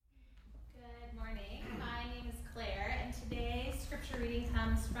reading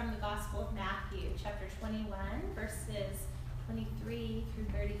comes from the Gospel of Matthew, chapter 21, verses 23 through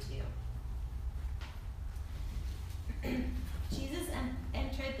 32. Jesus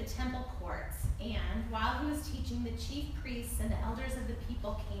entered the temple courts, and while he was teaching, the chief priests and the elders of the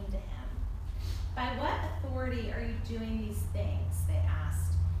people came to him. "By what authority are you doing these things?" they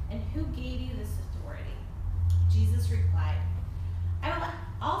asked. "And who gave you this authority?" Jesus replied, "I will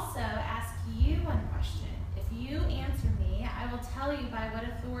also ask you one question. If you answer me, I will tell you by what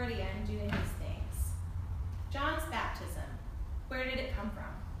authority I am doing these things. John's baptism, where did it come from?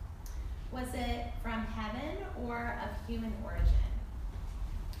 Was it from heaven or of human origin?"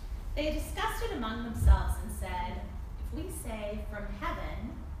 They discussed it among themselves and said, "If we say from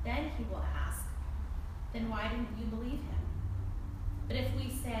heaven, then he will ask, then why didn't you believe him? But if we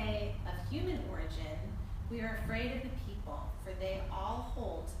say of human origin, we are afraid of the people, for they all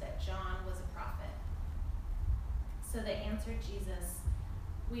hold that John was a prophet." So they answered Jesus,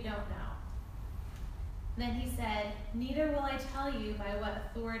 "We don't know." Then he said, "Neither will I tell you by what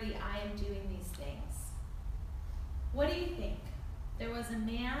authority I am doing these things. What do you think? There was a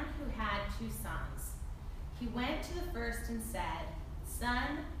man who had 2 sons. He went to the first and said,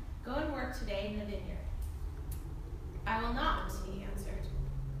 'Son, go and work today in the vineyard.' 'I will not,' he answered.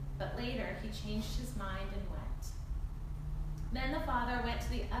 But later he changed his mind and went. Then the father went to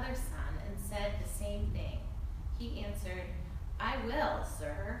the other son and said the same thing. He answered, 'I will,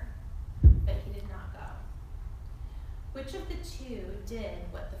 sir.' But he did not go. Which of the 2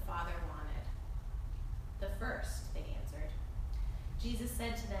 did what the father wanted?" "The first," they answered. Jesus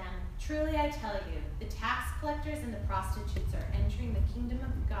said to them, "Truly I tell you, the tax collectors and the prostitutes are entering the kingdom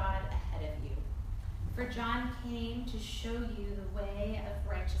of God ahead of you. For John came to show you the way of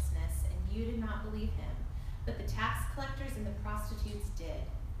righteousness, and you did not believe him. But the tax collectors and the prostitutes did.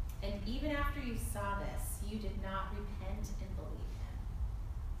 And even after you saw this, you did not repent and believe him."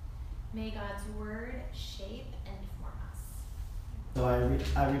 May God's word shape and form us. So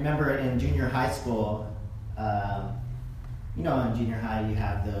I remember in junior high school, in junior high you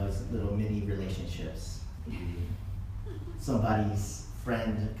have those little mini relationships. Somebody's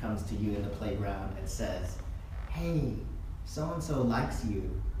friend comes to you in the playground and says, "Hey, so-and-so likes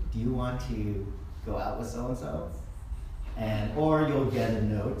you. Do you want to go out with so-and-so?" Or you'll get a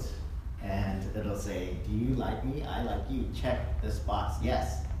note and it'll say, "Do you like me? I like you. Check this box.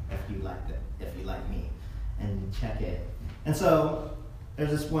 Yes, if you like me." And you check it. And so there's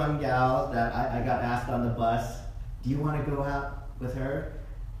this one gal that I got asked on the bus, "Do you want to go out with her?"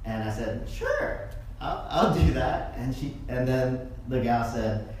 And I said, "Sure, I'll do that." And then the gal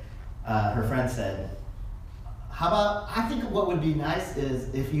said, her friend said, "How about, I think what would be nice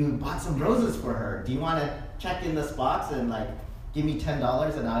is if you bought some roses for her. Do you want to check in this box and give me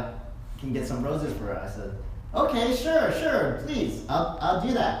 $10 and I can get some roses for her?" I said, "Okay, sure, please, I'll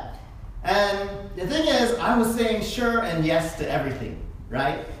do that." And the thing is, I was saying sure and yes to everything,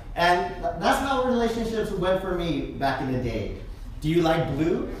 right? And that's how relationships went for me back in the day. "Do you like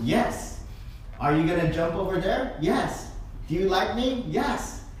blue?" "Yes." "Are you going to jump over there?" "Yes." "Do you like me?"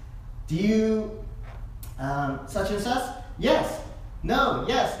 "Yes." "Do you such and such?" "Yes." "No."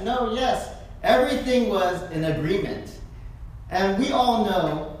 "Yes." "No." "Yes." Everything was an agreement. And we all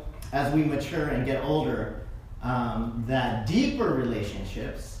know, as we mature and get older, that deeper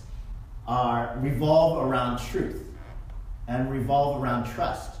relationships revolve around truth and revolve around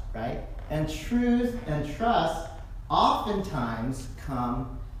trust, right? And truth and trust oftentimes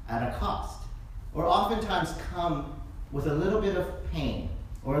come at a cost, or oftentimes come with a little bit of pain,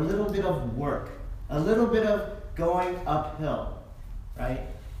 or a little bit of work, a little bit of going uphill, right?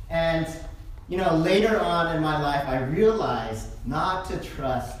 And later on in my life, I realized not to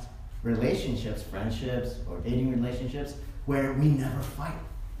trust relationships, friendships, or dating relationships where we never fight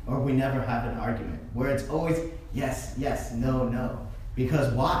or we never have an argument, where it's always yes, yes, no, no.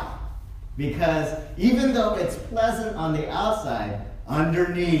 Because why? Because even though it's pleasant on the outside,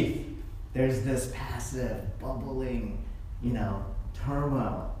 underneath, there's this passive, bubbling,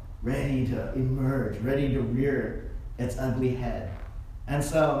 turmoil, ready to emerge, ready to rear its ugly head. And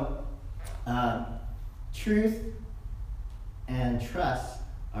so, truth and trust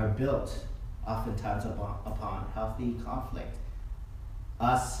are built oftentimes upon healthy conflict.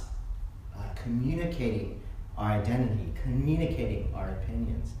 Us communicating our identity, communicating our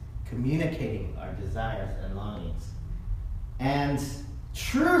opinions, communicating our desires and longings. And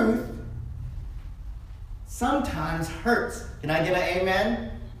truth sometimes hurts. Can I get an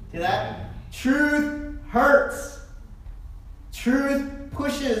amen to that? Truth hurts. Truth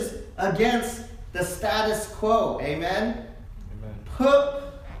pushes against the status quo. Amen? Amen.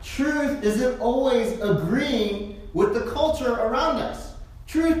 Truth isn't always agreeing with the culture around us.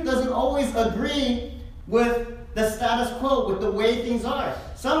 Truth doesn't always agree with the status quo, with the way things are.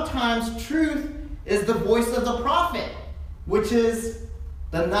 Sometimes truth is the voice of the prophet, which is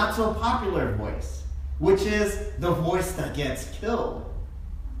the not so popular voice, which is the voice that gets killed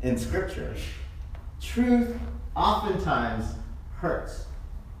in Scripture. Truth oftentimes hurts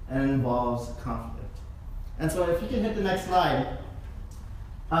and involves conflict. And so if you can hit the next slide,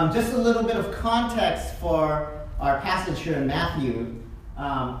 just a little bit of context for our passage here in Matthew,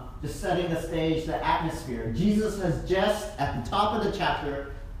 just setting the stage, the atmosphere. Jesus has just, at the top of the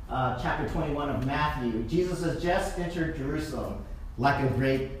chapter 21 of Matthew, Jesus has just entered Jerusalem like a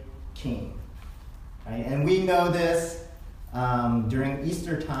great king. Right? And we know this during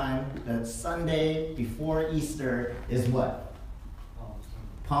Easter time, the Sunday before Easter is what?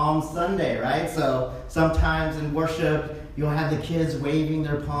 Palm Sunday, right? So sometimes in worship, you'll have the kids waving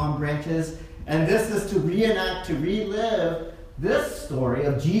their palm branches. And this is to reenact, to relive this story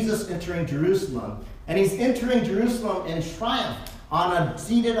of Jesus entering Jerusalem. And he's entering Jerusalem in triumph,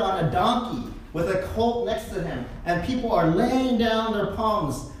 seated on a donkey with a colt next to him. And people are laying down their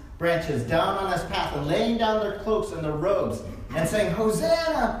palm branches down on his path and laying down their cloaks and their robes and saying,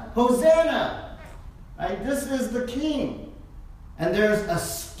 Hosanna, Hosanna. Right? This is the king. And there's a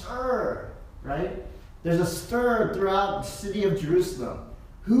stir, right? There's a stir throughout the city of Jerusalem.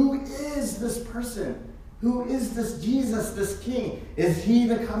 Who is this person? Who is this Jesus, this king? Is he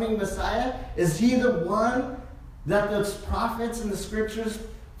the coming Messiah? Is he the one that the prophets and the scriptures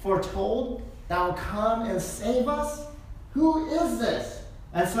foretold that will come and save us? Who is this?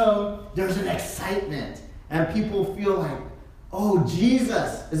 And so there's an excitement, and people feel like, oh,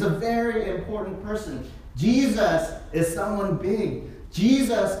 Jesus is a very important person. Jesus is someone big.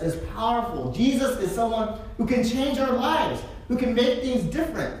 Jesus is powerful. Jesus is someone who can change our lives, who can make things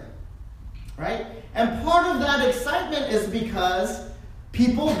different, right? And part of that excitement is because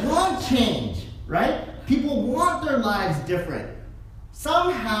people want change, right? People want their lives different.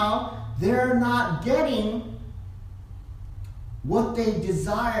 Somehow, they're not getting what they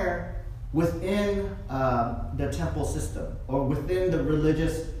desire within the temple system or within the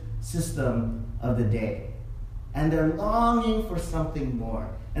religious system of the day. And they're longing for something more.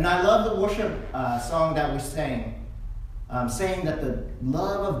 And I love the worship song that we sang, saying that the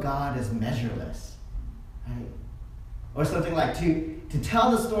love of God is measureless. Right? Or something like, to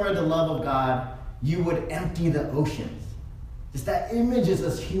tell the story of the love of God, you would empty the oceans. Just that image is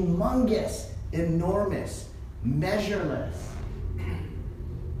as humongous, enormous, measureless.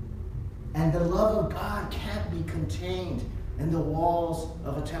 And the love of God can't be contained in the walls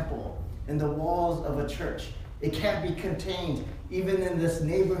of a temple, in the walls of a church. It can't be contained even in this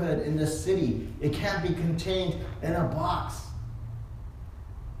neighborhood, in this city. It can't be contained in a box.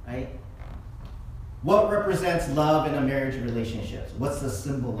 Right? What represents love in a marriage relationship? What's the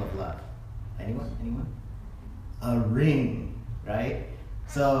symbol of love? Anyone? A ring, right?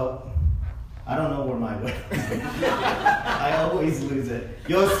 So, I don't know where my way is. I always lose it.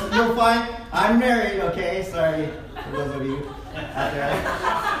 You'll find, I'm married, okay? Sorry for those of you out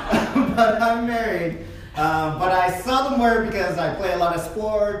there. But I'm married. But I seldom wear it because I play a lot of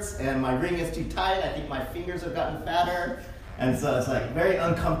sports and my ring is too tight. I think my fingers have gotten fatter. And so it's like very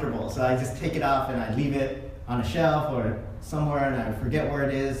uncomfortable. So I just take it off and I leave it on a shelf or somewhere and I forget where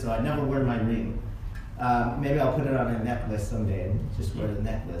it is. So I never wear my ring. Maybe I'll put it on a necklace someday and just wear the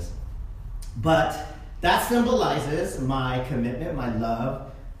necklace. But that symbolizes my commitment, my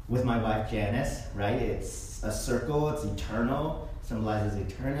love with my wife Janice, right? It's a circle, it's eternal, symbolizes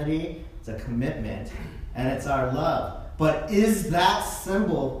eternity, it's a commitment, and it's our love. But is that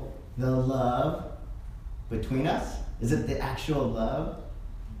symbol the love between us? Is it the actual love?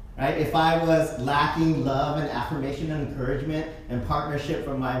 Right? If I was lacking love and affirmation and encouragement and partnership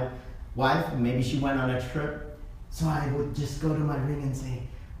from my wife, maybe she went on a trip, so I would just go to my ring and say,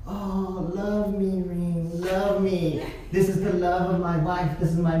 oh, love me, ring, love me. This is the love of my life.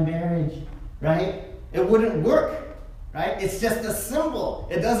 This is my marriage, right? It wouldn't work, right? It's just a symbol.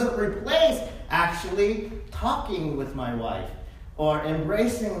 It doesn't replace actually talking with my wife or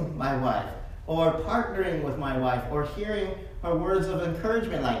embracing my wife or partnering with my wife or hearing her words of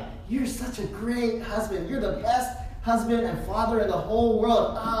encouragement like, you're such a great husband. You're the best husband and father in the whole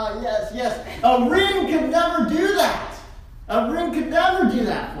world. Ah, yes, yes. A ring could never do that. A ring could never do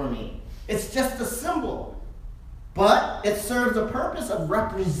that for me. It's just a symbol. But it serves the purpose of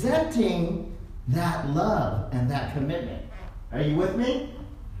representing that love and that commitment. Are you with me?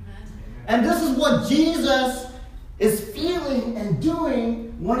 And this is what Jesus is feeling and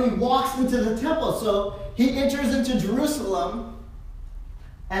doing when he walks into the temple. So he enters into Jerusalem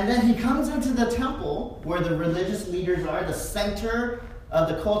And then he comes into the temple where the religious leaders are, the center of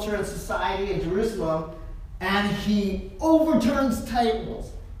the culture and society in Jerusalem, and he overturns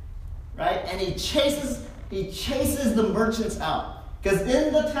tables, right? And he chases the merchants out. Because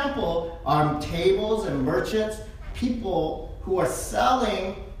in the temple are tables and merchants, people who are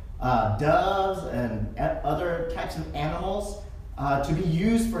selling doves and other types of animals to be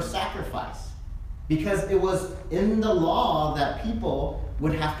used for sacrifice. Because it was in the law that people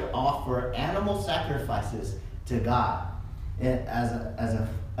would have to offer animal sacrifices to God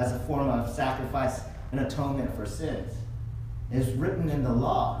as a form of sacrifice and atonement for sins. It's written in the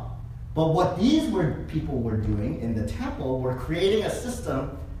law. But what these people were doing in the temple were creating a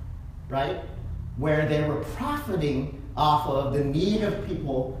system, right, where they were profiting off of the need of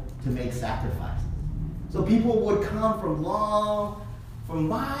people to make sacrifices. So people would come from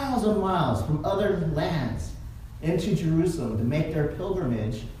miles and miles from other lands into Jerusalem to make their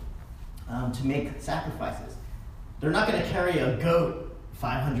pilgrimage to make sacrifices. They're not going to carry a goat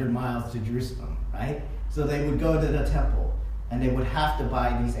 500 miles to Jerusalem, right? So they would go to the temple, and they would have to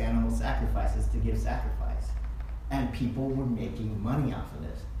buy these animal sacrifices to give sacrifice. And people were making money off of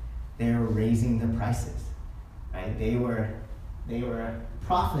this. They were raising the prices, right? They were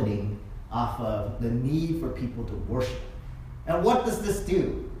profiting off of the need for people to worship. And what does this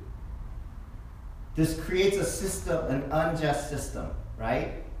do? This creates a system, an unjust system,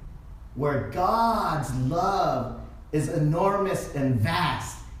 right? Where God's love is enormous and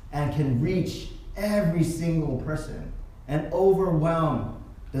vast and can reach every single person and overwhelm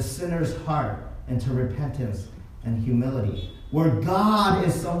the sinner's heart into repentance and humility. Where God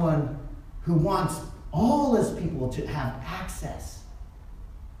is someone who wants all his people to have access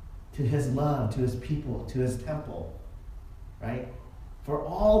to his love, to his people, to his temple, right? For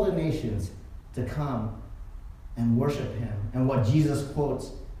all the nations to come and worship him. And what Jesus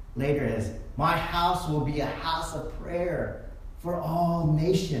quotes later is, "My house will be a house of prayer for all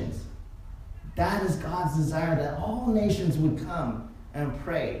nations." That is God's desire, that all nations would come and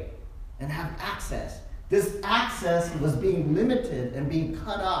pray and have access. This access was being limited and being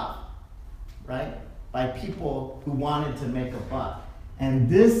cut off, right, by people who wanted to make a buck. And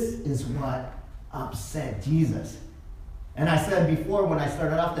this is what upset Jesus. And I said before when I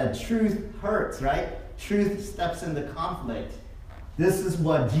started off that truth hurts, right? Truth steps into conflict. This is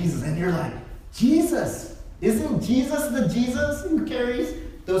what Jesus, and you're like, Jesus, isn't Jesus the Jesus who carries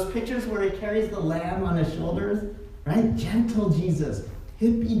those pictures where he carries the lamb on his shoulders, right? Gentle Jesus,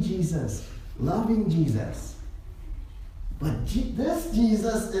 hippie Jesus, loving Jesus. But this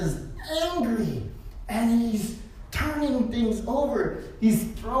Jesus is angry, and he's turning things over. He's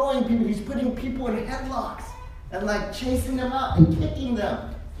throwing people, he's putting people in headlocks and like chasing them out and kicking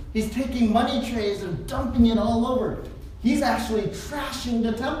them. He's taking money trays and dumping it all over. He's actually trashing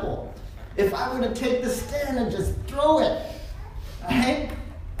the temple. If I were to take the stand and just throw it, right?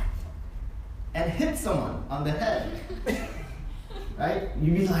 And hit someone on the head, right?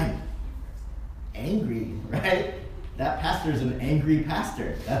 You'd be like, angry, right? That pastor's an angry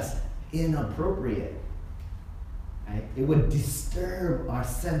pastor. That's inappropriate, right? It would disturb our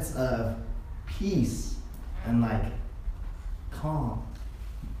sense of peace and like calm.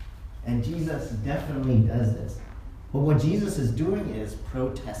 And Jesus definitely does this. But what Jesus is doing is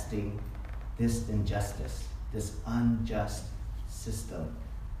protesting this injustice, this unjust system,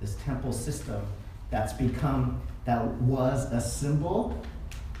 this temple system that was a symbol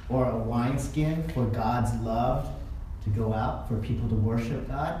or a wineskin for God's love to go out, for people to worship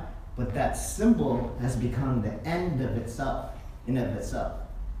God. But that symbol has become the end of itself, in of itself.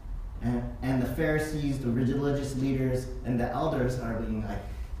 And the Pharisees, the religious leaders, and the elders are being like,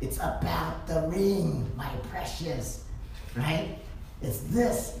 it's about the ring, my precious, right? It's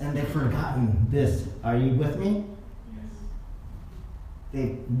this, and they've forgotten this. Are you with me? Yes.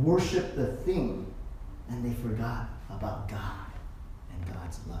 They worshiped the thing, and they forgot about God and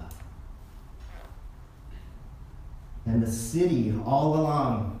God's love. And the city, all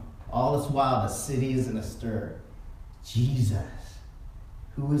along, all this while, the city is in a stir. Jesus.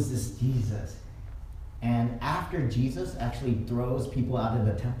 Who is this Jesus? And after Jesus actually throws people out of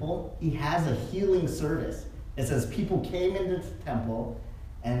the temple, he has a healing service. It says people came into the temple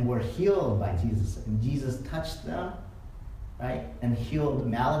and were healed by Jesus. And Jesus touched them, right? And healed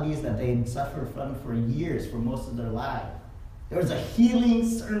maladies that they had suffered from for years, for most of their lives. There was a healing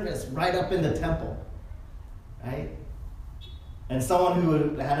service right up in the temple, right? And someone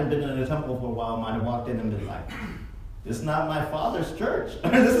who hadn't been in the temple for a while might have walked in and been like, this is not my Father's church.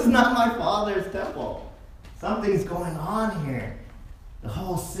 This is not my Father's temple. Something's going on here. The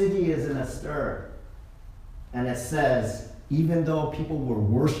whole city is in a stir. And it says even though people were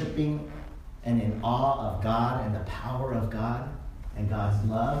worshiping and in awe of God and the power of God and God's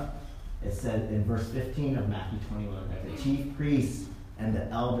love, it said in verse 15 of Matthew 21 that the chief priests and the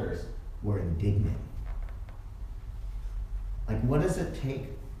elders were indignant. Like, what does it take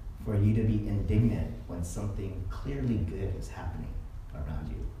for you to be indignant when something clearly good is happening around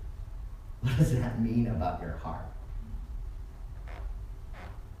you? What does that mean about your heart?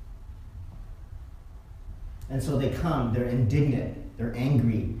 And so they come, they're indignant, they're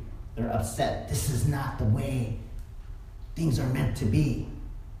angry, they're upset. This is not the way things are meant to be.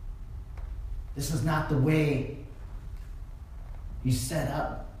 This is not the way you set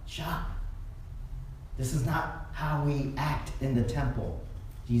up shop. This is not how we act in the temple.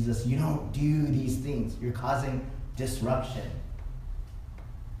 Jesus, you don't do these things. You're causing disruption.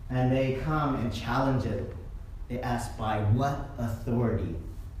 And they come and challenge it. They ask, by what authority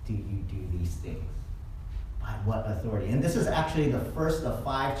do you do these things? By what authority? And this is actually the first of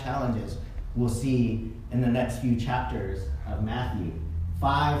 5 challenges we'll see in the next few chapters of Matthew.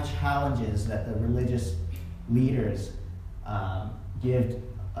 5 challenges that the religious leaders give,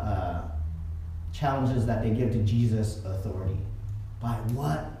 challenges that they give to Jesus' authority. By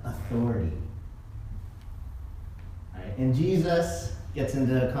what authority? All right, and Jesus gets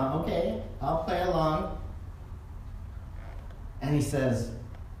into the okay, I'll play along. And he says,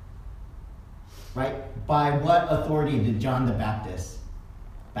 right, by what authority did John the Baptist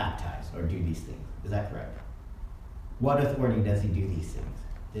baptize or do these things? Is that correct? What authority does he do these things?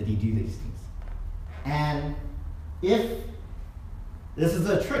 Did he do these things? And if, this is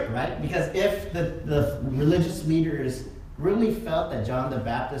a trick, right? Because if the religious leaders really felt that John the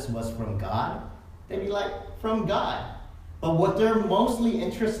Baptist was from God, they'd be like, from God. But what they're mostly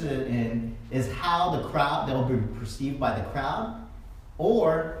interested in is how the crowd, they'll be perceived by the crowd,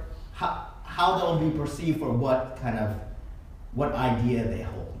 or how they'll be perceived for what idea they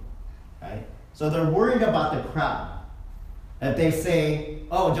hold, right? So they're worried about the crowd. If they say,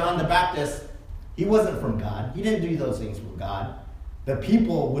 oh, John the Baptist, he wasn't from God. He didn't do those things from God. The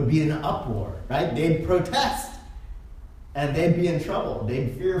people would be in an uproar, right? They'd protest, and they'd be in trouble.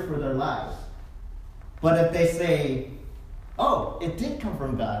 They'd fear for their lives. But if they say, oh, it did come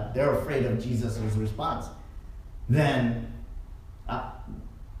from God, they're afraid of Jesus' response. Then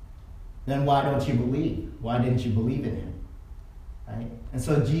why don't you believe? Why didn't you believe in him? Right? And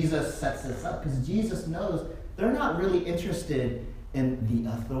so Jesus sets this up because Jesus knows they're not really interested in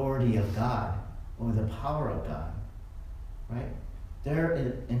the authority of God or the power of God. Right?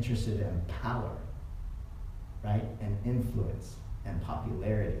 They're interested in power, right? And influence and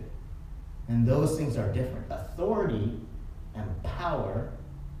popularity. And those things are different. Authority and power,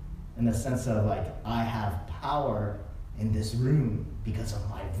 in the sense of like, I have power in this room because of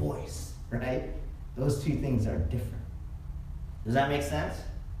my voice, right? Those two things are different. Does that make sense?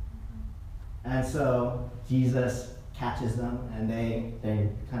 And so Jesus catches them, and they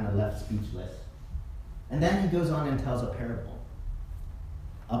kind of left speechless. And then he goes on and tells a parable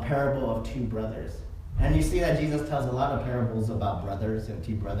of 2 brothers. And you see that Jesus tells a lot of parables about brothers and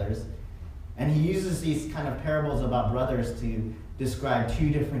 2 brothers. And he uses these kind of parables about brothers to describe 2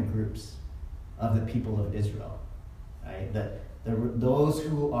 different groups of the people of Israel. Right? Those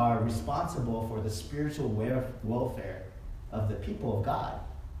who are responsible for the spiritual welfare of the people of God,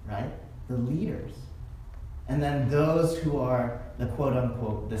 right? The leaders. And then those who are the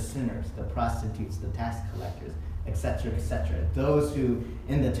quote-unquote, the sinners, the prostitutes, the tax collectors, etc., etc. Those who,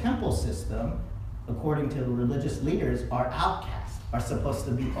 in the temple system, according to the religious leaders, are outcasts, are supposed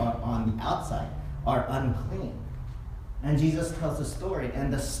to be on the outside, are unclean. And Jesus tells a story,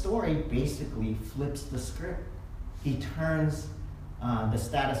 and the story basically flips the script. He turns the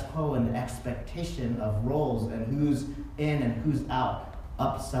status quo and the expectation of roles and who's in and who's out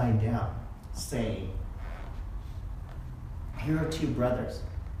upside down, saying, here are 2 brothers.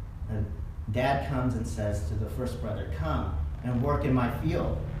 And dad comes and says to the first brother, come and work in my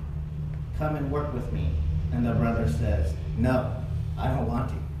field. Come and work with me. And the brother says, no, I don't want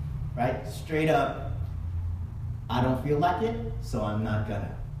to. Right? Straight up, I don't feel like it, so I'm not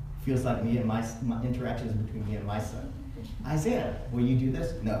gonna. Feels like me and my interactions between me and my son. Isaiah, will you do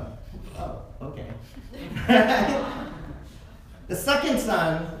this? No. Oh, okay. The second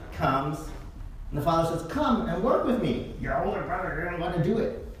son comes, and the father says, come and work with me. Your older brother didn't want to do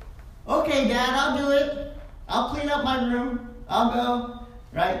it. Okay, Dad, I'll do it. I'll clean up my room. I'll go,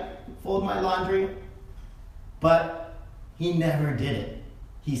 right? Fold my laundry. But he never did it.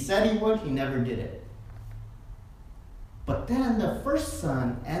 He said he would, he never did it. But then the first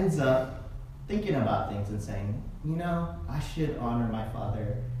son ends up thinking about things and saying, I should honor my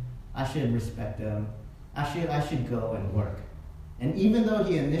father. I should respect him. I should go and work. And even though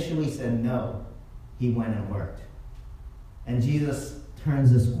he initially said no, he went and worked. And Jesus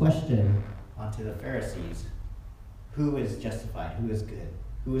turns this question onto the Pharisees. Who is justified? Who is good?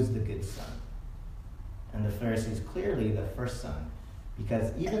 Who is the good son? And the Pharisees, clearly the first son.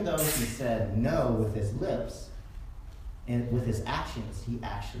 Because even though he said no with his lips, and with his actions, he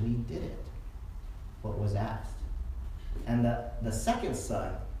actually did it. What was asked. And the second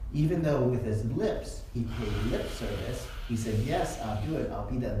son, even though with his lips he paid lip service, he said, yes, I'll do it, I'll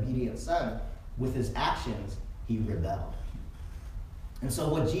be the obedient son. With his actions, he rebelled. And so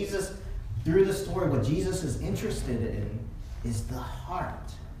what Jesus, through the story, what Jesus is interested in is the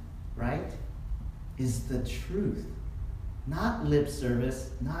heart, right? Is the truth. Not lip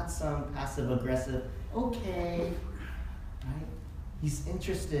service, not some passive-aggressive, okay, right? He's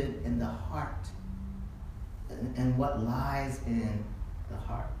interested in the heart and what lies in the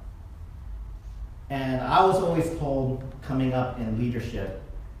heart. And I was always told, coming up in leadership,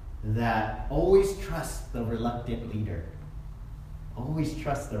 that always trust the reluctant leader. Always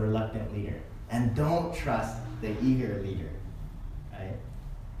trust the reluctant leader. And don't trust the eager leader, right?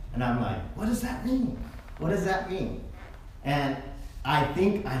 And I'm like, what does that mean? What does that mean? And I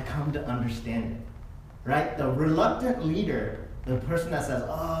think I come to understand it, right? The reluctant leader, the person that says,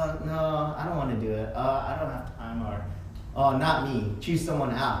 oh, no, I don't want to do it. I don't have time, or, oh, not me. Choose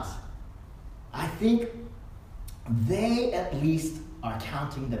someone else. I think they at least are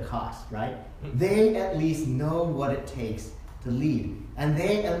counting the cost, right? They at least know what it takes to lead. And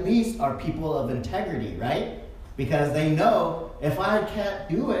they at least are people of integrity, right? Because they know if I can't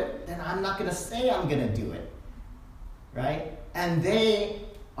do it, then I'm not going to say I'm going to do it, right? And they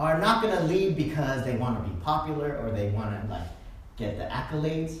are not going to lead because they want to be popular or they want to get the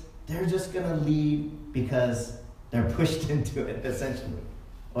accolades. They're just going to lead because they're pushed into it, essentially.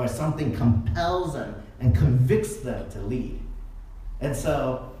 Or something compels them and convicts them to lead. And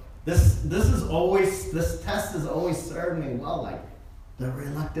so this test has always served me well, like the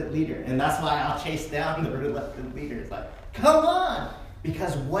reluctant leader. And that's why I'll chase down the reluctant leader. It's like, come on!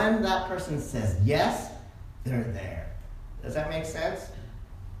 Because when that person says yes, they're there. Does that make sense?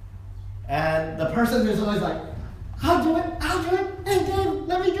 And the person who's always like, I'll do it. Hey, Dave,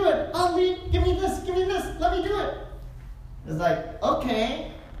 let me do it. I'll lead. Give me this, let me do it. It's like,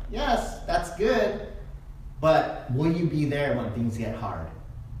 okay, yes, that's good. But will you be there when things get hard?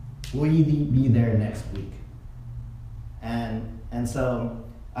 Will you be there next week? And so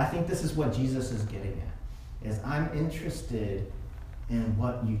I think this is what Jesus is getting at, is I'm interested in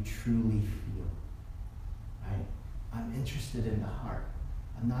what you truly feel, right? I'm interested in the heart.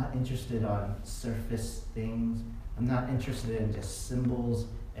 I'm not interested on surface things. I'm not interested in just symbols,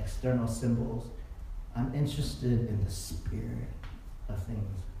 external symbols. I'm interested in the spirit of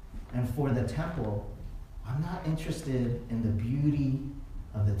things. And for the temple, I'm not interested in the beauty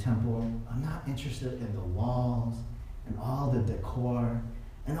of the temple. I'm not interested in the walls and all the decor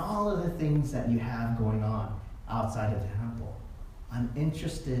and all of the things that you have going on outside of the temple. I'm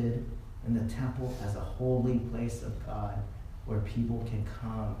interested in the temple as a holy place of God where people can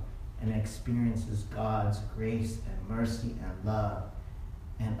come and experience God's grace and mercy and love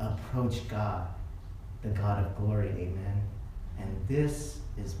and approach God, the God of glory, amen? And this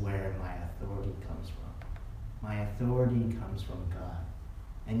is where my authority comes from. My authority comes from God.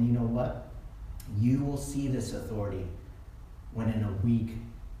 And you know what? You will see this authority when in a week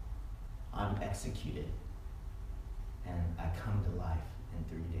I'm executed and I come to life in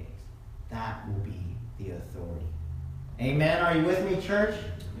 3 days. That will be the authority. Amen? Are you with me, church?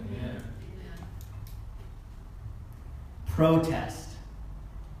 Amen. Protest.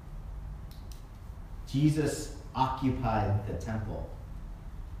 Jesus occupied the temple.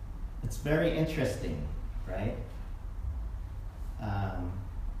 It's very interesting, right?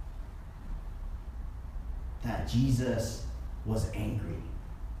 That Jesus was angry.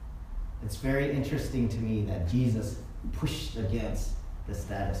 It's very interesting to me that Jesus pushed against the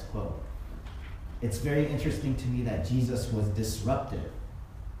status quo. It's very interesting to me that Jesus was disruptive,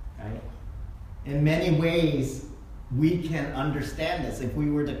 right? In many ways, we can understand this if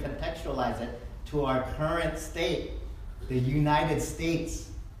we were to contextualize it to our current state, the United States,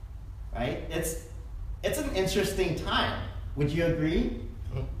 right? It's an interesting time. Would you agree?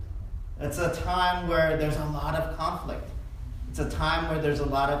 It's a time where there's a lot of conflict. It's a time where there's a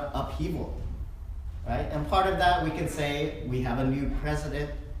lot of upheaval, right? And part of that, we can say we have a new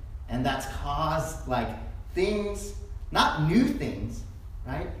president, and that's caused things, not new things,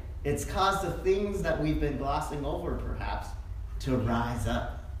 right? It's caused the things that we've been glossing over, perhaps, to rise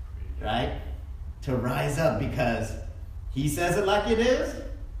up, right? To rise up because he says it like it is,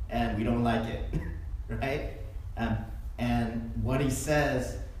 and we don't like it, right? And what he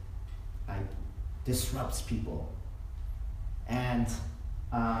says disrupts people. And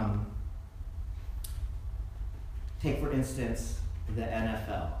take, for instance, the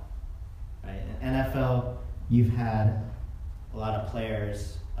NFL. Right? In NFL, you've had a lot of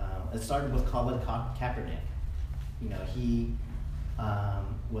players. It started with Colin Kaepernick. You know, he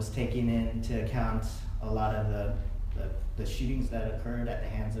was taking into account a lot of the shootings that occurred at the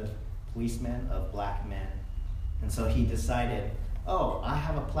hands of policemen, of black men. And so he decided, oh, I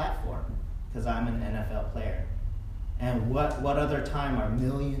have a platform because I'm an NFL player. And what other time are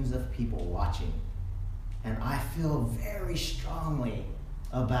millions of people watching? And I feel very strongly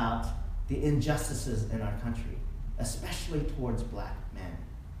about the injustices in our country, especially towards black men,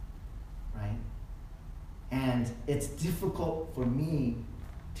 right? And it's difficult for me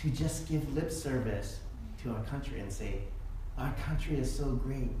to just give lip service to our country and say, our country is so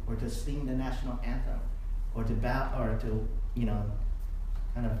great, or to sing the national anthem, or to bow, or to,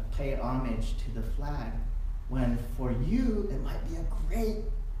 kind of pay homage to the flag, when for you, it might be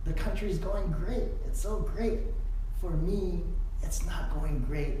the country's going great. It's so great. For me, it's not going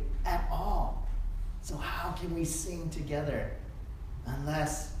great at all. So how can we sing together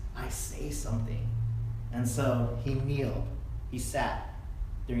unless I say something? And so he kneeled, he sat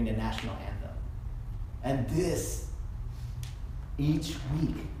during the national anthem. And this, each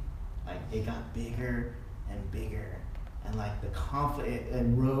week, it got bigger and bigger. And the conflict,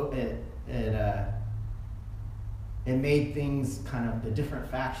 it made things kind of, the different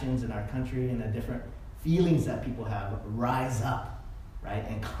factions in our country and the different feelings that people have rise up, right?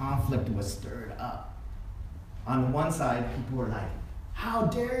 And conflict was stirred up. On one side, people were like, how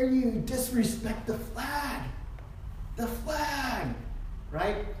dare you disrespect the flag? The flag,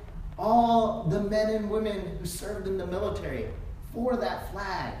 right? All the men and women who served in the military for that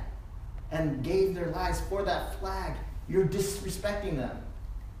flag and gave their lives for that flag, you're disrespecting them.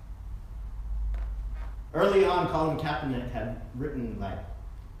 Early on, Colin Kaepernick had written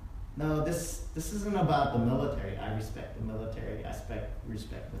no, this isn't about the military. I respect the military. I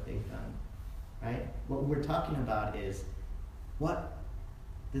respect what they've done, right? What we're talking about is, what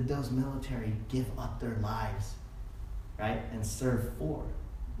did those military give up their lives, right, and serve for?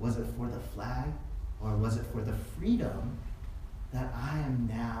 Was it for the flag, or was it for the freedom that I am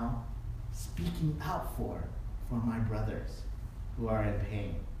now speaking out for my brothers who are in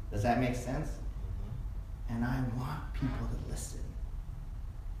pain? Does that make sense? And I want people to listen.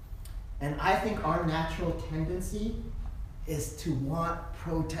 And I think our natural tendency is to want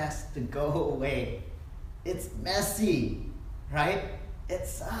protests to go away. It's messy, right? It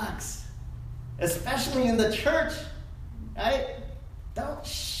sucks. Especially in the church, right? Don't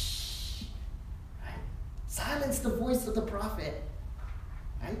shh, right? Silence the voice of the prophet,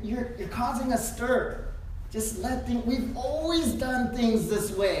 right? You're causing a stir. Just let things, we've always done things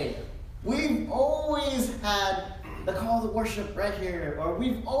this way. We've always had the call to worship right here, or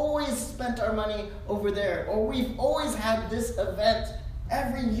we've always spent our money over there, or we've always had this event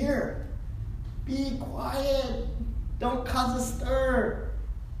every year. Be quiet. Don't cause a stir.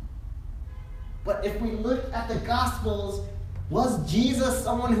 But if we look at the Gospels, was Jesus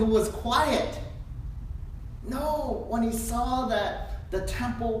someone who was quiet? No. When he saw that the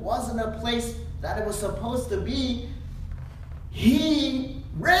temple wasn't a place that it was supposed to be, he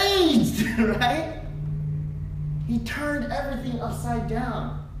raged, right? He turned everything upside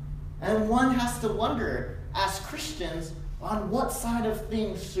down. And one has to wonder, as Christians, on what side of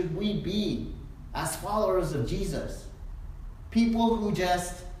things should we be as followers of Jesus? People who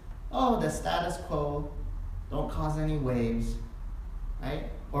just, the status quo, don't cause any waves, right?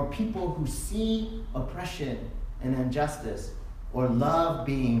 Or people who see oppression and injustice, or love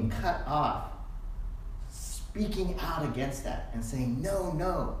being cut off, speaking out against that and saying,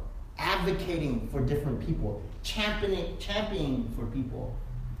 no, advocating for different people, championing for people,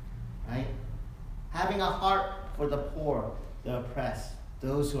 right? Having a heart for the poor, the oppressed,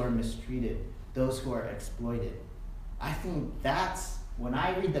 those who are mistreated, those who are exploited. I think that's, when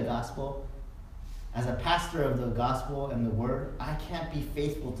I read the gospel, as a pastor of the gospel and the word, I can't be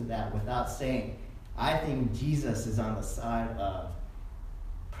faithful to that without saying, I think Jesus is on the side of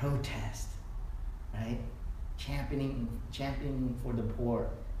protest, right? Championing for the poor,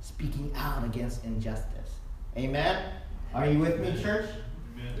 speaking out against injustice. Amen? Are you with me, church?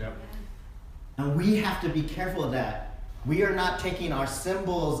 Amen. Yep. And we have to be careful of that. We are not taking our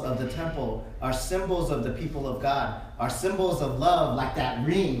symbols of the temple, our symbols of the people of God, our symbols of love, like that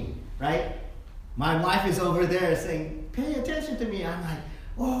ring, right? My wife is over there saying, pay attention to me. I'm like,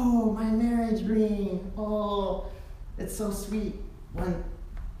 oh, my marriage ring. Oh, it's so sweet when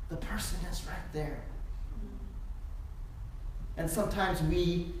the person is right there And sometimes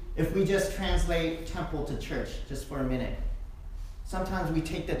if we just translate temple to church just for a minute, sometimes we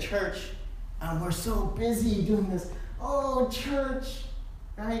take the church and we're so busy doing this. Oh, church,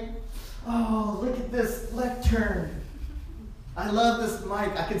 right? Oh, look at this lectern. I love this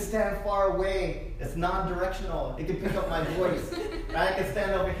mic. I can stand far away. It's non-directional. It can pick up my voice. Right? I can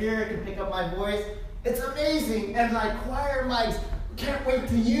stand over here. It can pick up my voice. It's amazing. And like choir mics, can't wait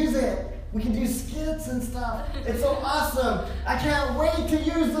to use it. We can do skits and stuff. It's so awesome. I can't wait to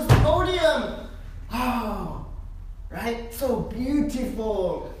use this podium. Oh, right? So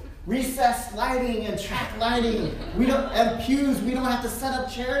beautiful. Recessed lighting and track lighting. And pews. We don't have to set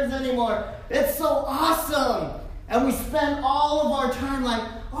up chairs anymore. It's so awesome. And we spend all of our time like,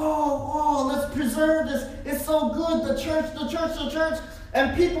 let's preserve this. It's so good. The church.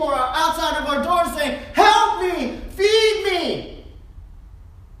 And people are outside of our doors saying, help me, feed me.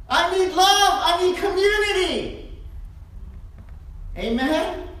 I need love. I need community.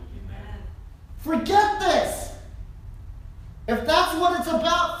 Amen? Amen. Forget this. If that's what it's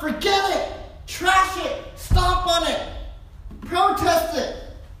about, forget it. Trash it. Stomp on it. Protest it.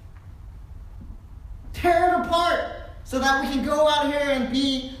 Tear it apart so that we can go out here and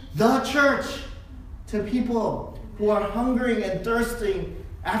be the church to people who are hungering and thirsting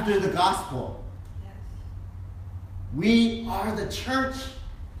after the gospel. Yes. We are the church,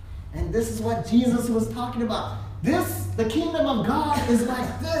 and this is what Jesus was talking about. The kingdom of God is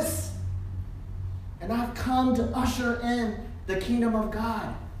like this. And I've come to usher in the kingdom of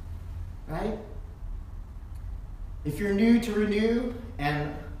God. Right? If you're new to Renew,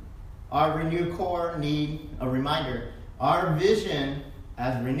 and our Renew Core need a reminder, our vision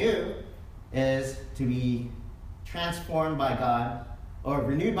as Renew is to be transformed by God, or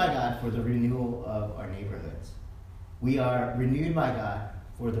renewed by God for the renewal of our neighborhoods. We are renewed by God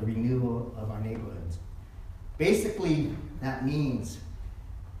for the renewal of our neighborhoods. Basically, that means,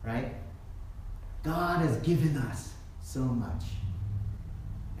 right? God has given us so much.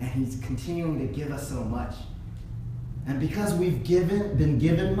 And He's continuing to give us so much. And because we've been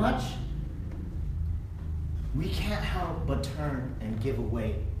given much, we can't help but turn and give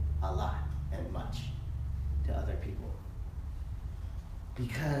away a lot and much to other people.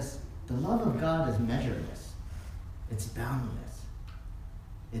 Because the love of God is measureless. It's boundless.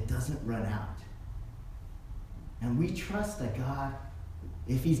 It doesn't run out. And we trust that God,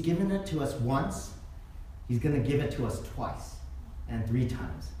 if He's given it to us once, He's going to give it to us twice and 3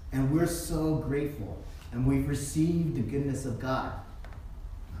 times. And we're so grateful. And we've received the goodness of God.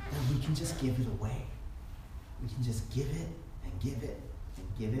 And we can just give it away. We can just give it and give it and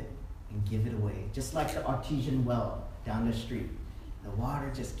give it and give it away. Just like the artesian well down the street. The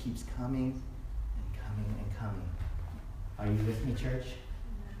water just keeps coming and coming and coming. Are you with me, church?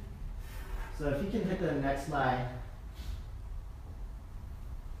 So if you can hit the next slide.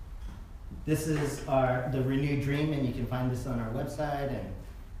 This is the Renewed Dream, and you can find this on our website.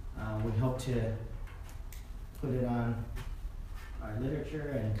 And we hope to put it on our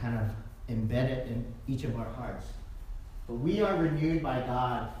literature and kind of embed it in each of our hearts. But we are renewed by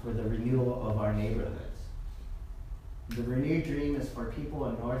God for the renewal of our neighborhoods. The Renewed Dream is for people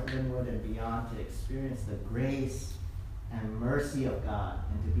in North Linwood and beyond to experience the grace and mercy of God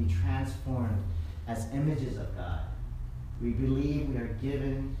and to be transformed as images of God. We believe we are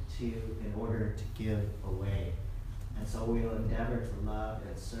given in order to give away. And so we will endeavor to love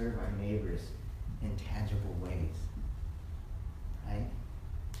and serve our neighbors in tangible ways. Right?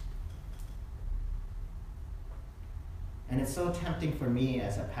 And it's so tempting for me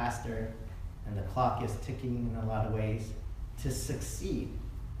as a pastor, and the clock is ticking in a lot of ways, to succeed.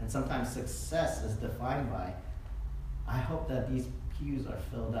 And sometimes success is defined by, I hope that these pews are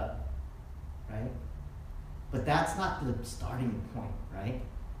filled up, right? But that's not the starting point, right?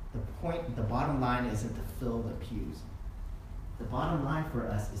 The bottom line isn't to fill the pews. The bottom line for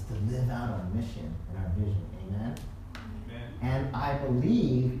us is to live out our mission and our vision, amen? Amen. And I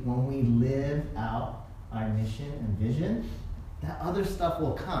believe when we live out our mission and vision, that other stuff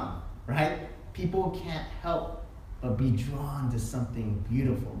will come, right? People can't help but be drawn to something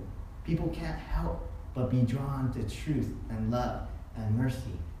beautiful. People can't help but be drawn to truth and love and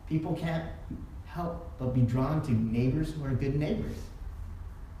mercy. People can't help but be drawn to neighbors who are good neighbors.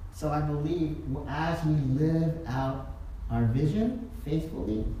 So I believe as we live out our vision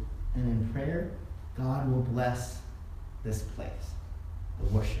faithfully and in prayer, God will bless this place, the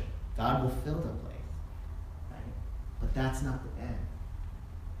worship. God will fill the place, right? But that's not the end.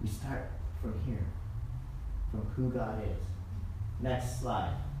 We start from here, from who God is. Next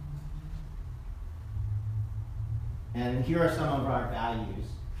slide. And here are some of our values.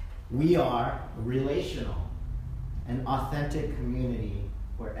 We are relational. an authentic community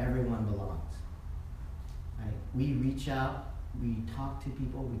where everyone belongs. Right? We reach out, we talk to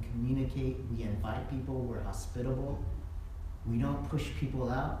people, we communicate, we invite people, we're hospitable. We don't push people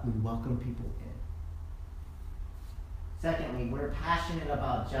out, we welcome people in. Secondly, we're passionate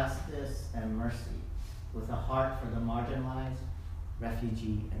about justice and mercy with a heart for the marginalized,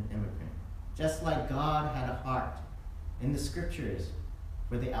 refugee, and immigrant. Just like God had a heart in the scriptures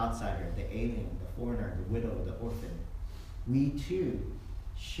for the outsider, the alien, the foreigner, the widow, the orphan, we too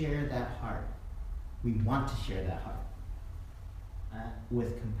share that heart. We want to share that heart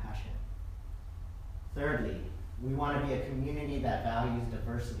with compassion. Thirdly, we want to be a community that values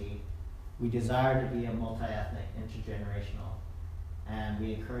diversity. We desire to be a multi-ethnic, intergenerational, and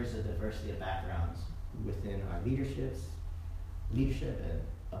we encourage the diversity of backgrounds within our leadership and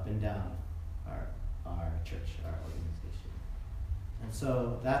up and down our church, our organization. And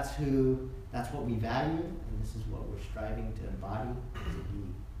so that's what we value, and this is what we're striving to embody, to be.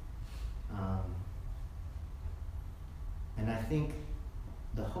 And I think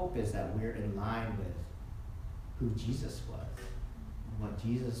the hope is that we're in line with who Jesus was and what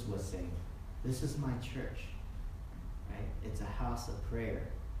Jesus was saying. This is my church, right? It's a house of prayer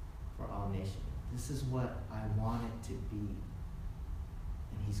for all nations. This is what I want it to be.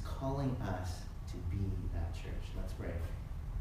 And he's calling us to be that church. Let's pray.